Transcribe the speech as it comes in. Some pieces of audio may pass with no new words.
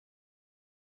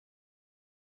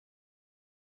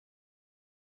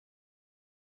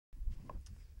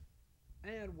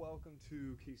And welcome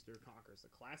to Keister Conquers the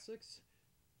Classics.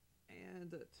 And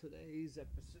today's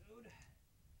episode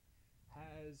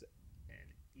has an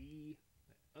E,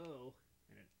 an O,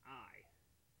 and an I.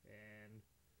 And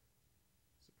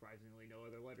surprisingly, no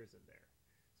other letters in there.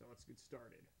 So let's get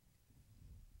started.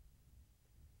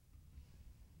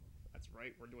 That's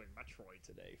right, we're doing Metroid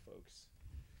today, folks.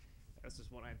 This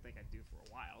is what I think I'd do for a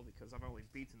while because I've only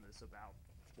beaten this about,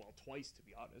 well, twice to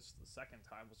be honest. The second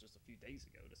time was just a few days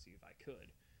ago to see if I could.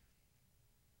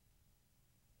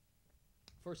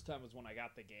 First time was when I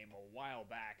got the game a while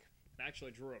back and actually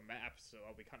drew a map, so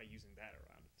I'll be kind of using that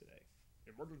around it today.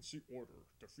 Emergency order.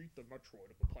 Defeat the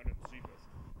Metroid of the planet Zenith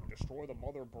and destroy the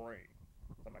Mother Brain.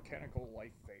 The Mechanical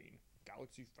Life Vein.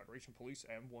 Galaxy Federation Police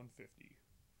M150.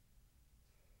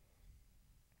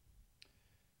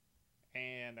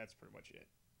 And that's pretty much it.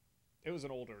 It was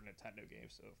an older Nintendo game,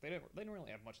 so they didn't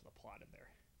really have much of the plot in there.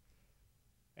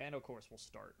 And of course, we'll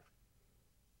start.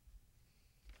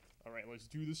 Alright, let's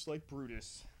do this like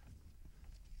Brutus.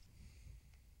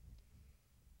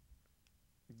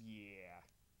 Yeah.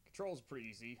 Controls pretty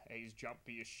easy. A is jump,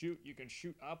 B is shoot. You can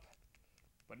shoot up,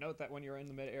 but note that when you're in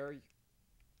the mid-air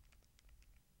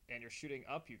and you're shooting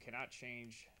up, you cannot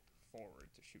change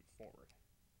forward to shoot forward.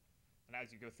 And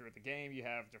as you go through the game, you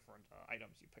have different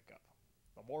items you pick up.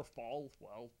 The morph ball,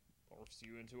 well, morphs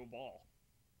you into a ball.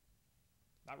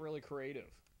 Not really creative,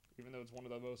 even though it's one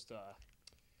of the most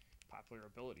popular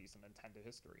abilities in Nintendo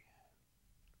history.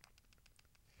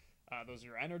 Those are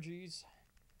your energies.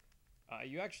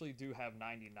 You actually do have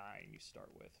 99 you start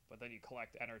with, but then you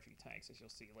collect energy tanks, as you'll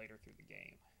see later through the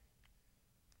game.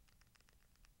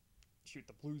 Shoot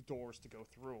the blue doors to go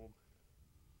through them.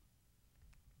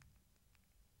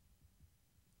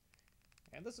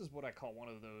 And this is what I call one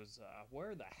of those,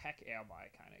 where the heck am I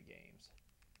kind of games.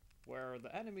 Where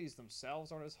the enemies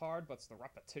themselves aren't as hard, but it's the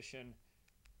repetition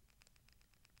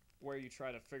where you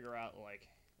try to figure out, like,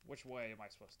 which way am I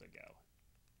supposed to go.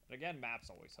 And again, maps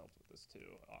always helped with this,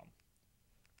 too.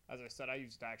 As I said, I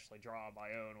used to actually draw on my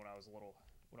own when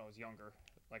I was younger.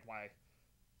 Like,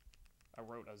 I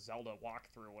wrote a Zelda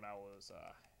walkthrough when I was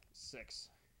 6.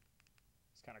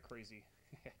 It's kind of crazy.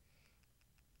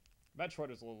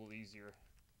 Metroid is a little easier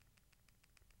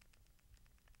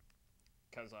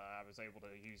because I was able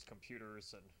to use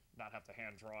computers and not have to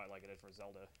hand draw it like I did for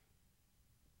Zelda.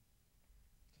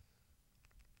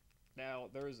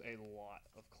 Now, there's a lot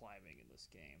of climbing in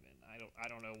this game, and I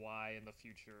don't know why in the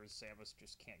future Samus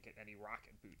just can't get any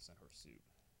rocket boots in her suit.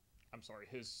 I'm sorry,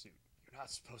 his suit. You're not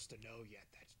supposed to know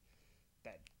yet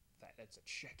that's a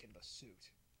chick in the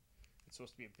suit. It's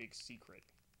supposed to be a big secret.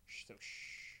 So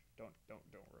shh, don't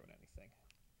ruin anything.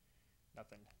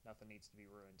 Nothing needs to be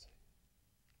ruined.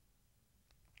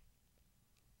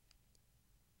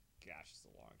 Gosh, it's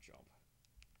a long jump.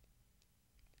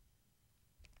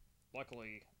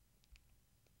 Luckily,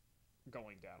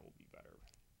 going down will be better.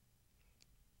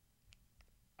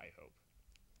 I hope.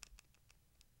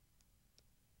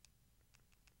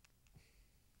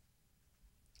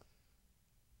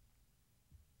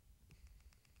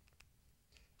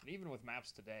 And even with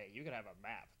maps today, you could have a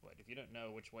map, but if you don't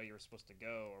know which way you're supposed to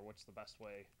go or what's the best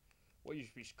way, what you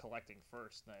should be collecting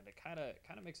first, then it kind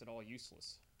of makes it all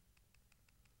useless.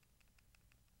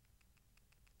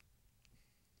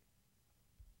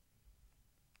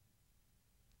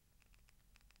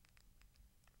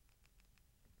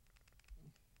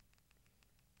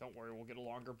 Don't worry, we'll get a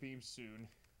longer beam soon.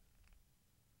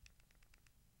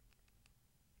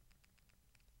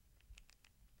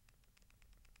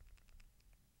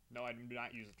 No, I do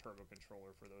not use a turbo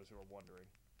controller for those who are wondering.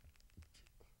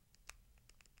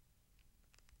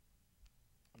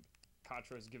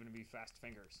 Contra has given me fast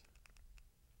fingers.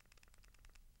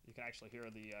 You can actually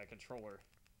hear the controller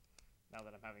now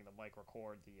that I'm having the mic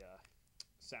record the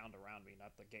sound around me,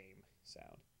 not the game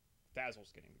sound.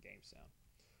 Dazzle's getting the game sound.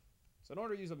 So in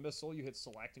order to use a missile, you hit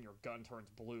select and your gun turns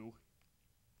blue.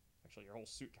 Actually, your whole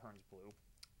suit turns blue.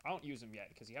 I don't use them yet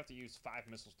because you have to use 5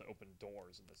 missiles to open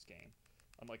doors in this game.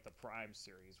 Unlike the Prime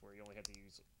series, where you only had to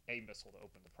use a missile to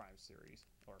open the Prime series.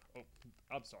 Or, oh,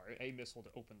 I'm sorry, a missile to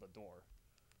open the door.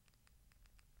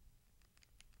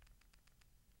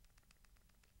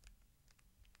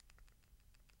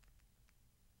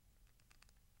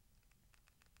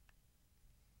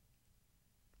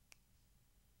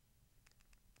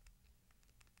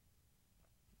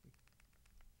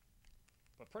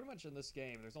 But pretty much in this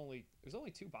game, there's only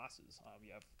 2 bosses.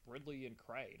 You have Ridley and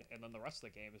Kraid, and then the rest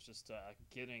of the game is just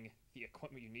getting the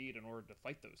equipment you need in order to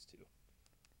fight those 2.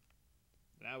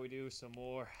 Now we do some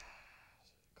more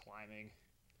climbing.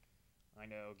 I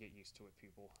know, get used to it,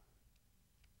 people.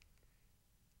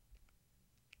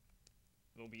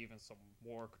 there'll be even some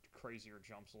more crazier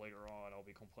jumps later on I'll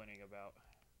be complaining about.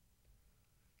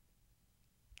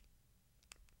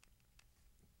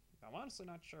 I'm honestly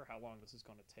not sure how long this is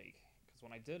going to take, because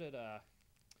when I did it,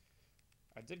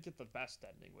 I did get the best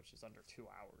ending, which is under 2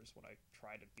 hours when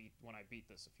I beat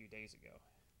this a few days ago.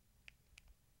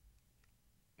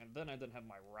 And then I didn't have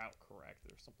my route correct.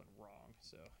 There's something wrong,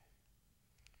 so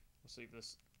we'll see if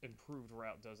this improved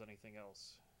route does anything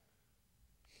else.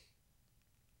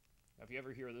 Now, if you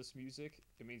ever hear this music,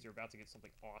 it means you're about to get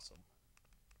something awesome.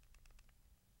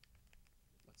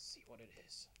 Let's see what it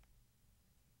is.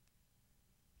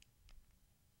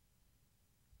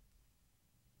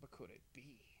 What could it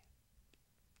be?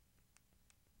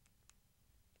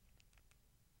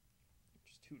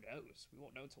 Just who knows? We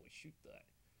won't know until we shoot that.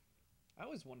 I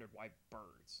always wondered why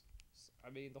birds.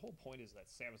 I mean, the whole point is that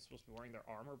Samus supposed to be wearing their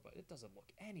armor, but it doesn't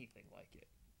look anything like it.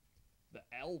 The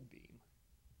L beam.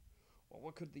 Well,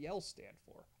 what could the L stand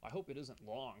for? I hope it isn't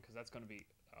long, because that's going to be...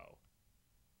 Oh.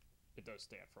 It does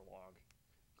stand for long.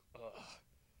 Ugh.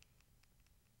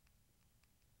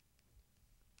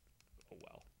 Oh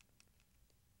well.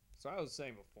 So I was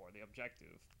saying before, the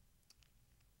objective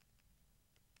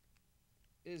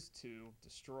is to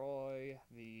destroy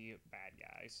the bad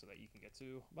guys so that you can get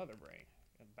to Mother Brain.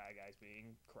 And bad guys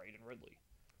being Kraid and Ridley.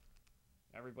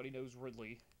 Everybody knows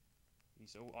Ridley. He's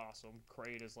so awesome.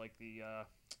 Kraid is like the,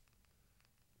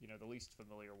 the least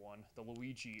familiar one. The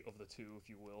Luigi of the two, if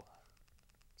you will.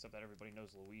 Except that everybody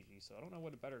knows Luigi, so I don't know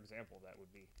what a better example of that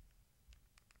would be.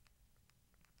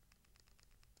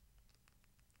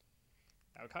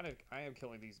 Now, I am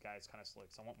killing these guys kind of slick,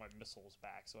 so I want my missiles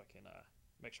back so I can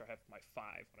make sure I have my 5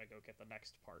 when I go get the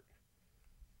next part.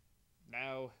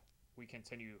 Now, we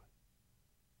continue.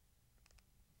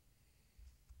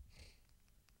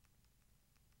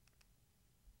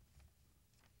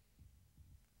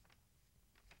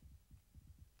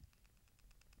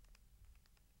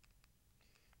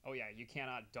 Oh yeah, you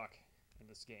cannot duck in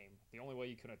this game. The only way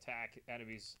you can attack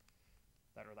enemies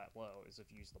that are that low is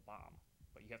if you use the bomb.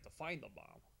 But you have to find the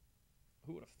bomb.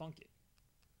 Who would have thunk it?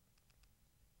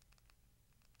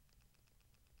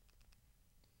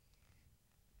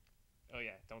 Oh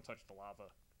yeah, don't touch the lava.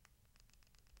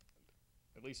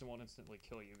 At least it won't instantly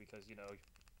kill you because,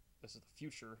 this is the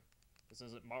future. This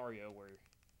isn't Mario where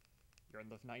you're in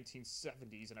the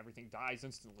 1970s and everything dies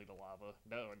instantly to lava.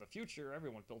 No, in the future,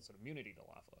 everyone builds an immunity to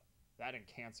lava. That and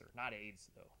cancer, not AIDS,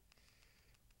 though.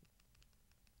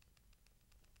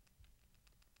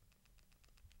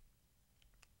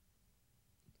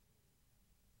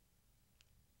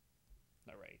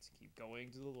 Alright, keep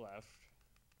going to the left.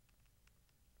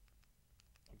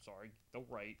 I'm sorry, the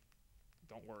right.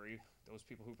 Don't worry. Those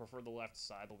people who prefer the left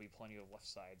side, there'll be plenty of left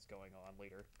sides going on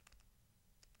later.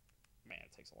 Man,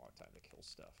 it takes a long time to kill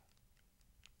stuff.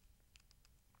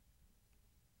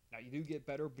 Now, you do get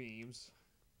better beams.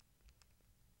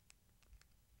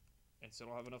 And so I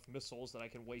don't have enough missiles that I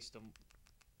can waste them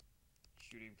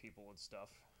shooting people and stuff.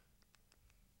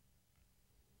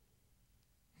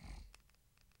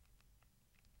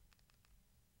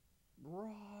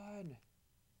 Run!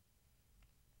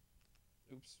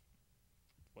 Oops.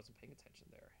 Wasn't paying attention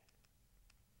there.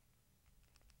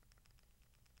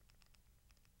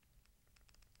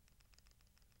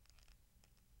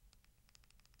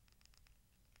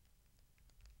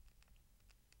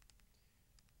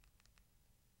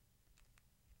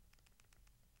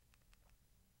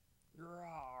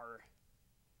 Rawr.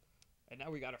 And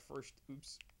now we got a first,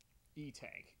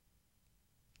 E-tank.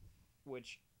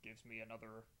 Which gives me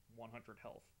another 100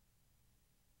 health.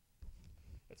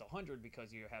 It's 100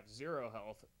 because you have 0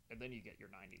 health, and then you get your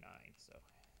 99, so...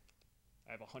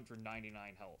 I have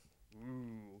 199 health.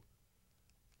 Ooh.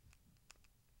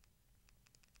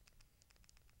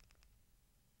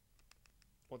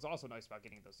 What's also nice about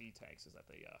getting those E-tanks is that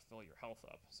they fill your health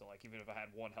up. So, like, even if I had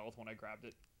 1 health when I grabbed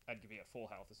it, I'd give me a full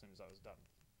health as soon as I was done.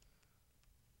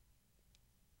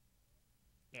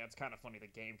 Yeah, it's kind of funny. The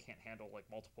game can't handle, like,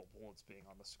 multiple bullets being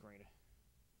on the screen.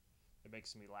 It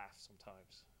makes me laugh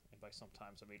sometimes. And by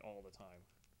sometimes, I mean all the time.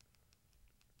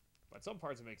 But some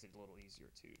parts it makes it a little easier,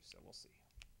 too, so we'll see.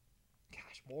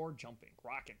 Gosh, more jumping.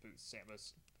 Rocket boots,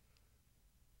 Samus.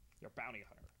 You're a bounty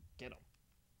hunter. Get him.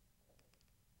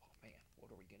 Oh, man,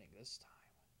 what are we getting this time?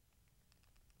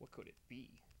 What could it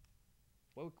be?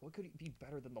 What could it be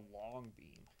better than the long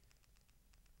beam?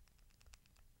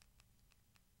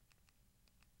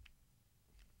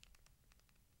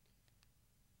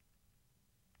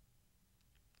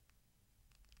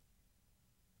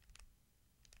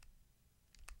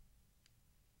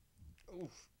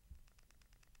 Oof.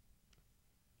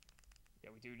 Yeah,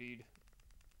 we do need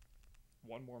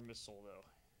 1 more missile, though.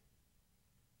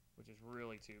 which is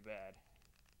really too bad.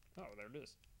 Oh, there it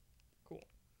is. Cool.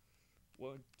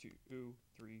 1, 2,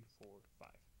 3, 4, 5.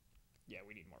 Yeah,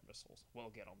 we need more missiles. We'll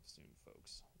get them soon,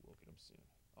 folks. We'll get them soon.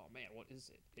 Oh man, what is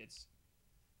it? It's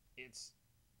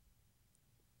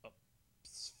a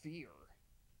sphere.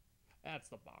 That's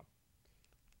the bomb.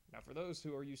 Now, for those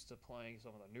who are used to playing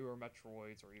some of the newer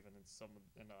Metroids, or even in some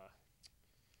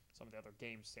of the other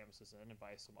games Samus is in, and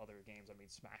by some other games I mean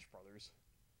Smash Brothers,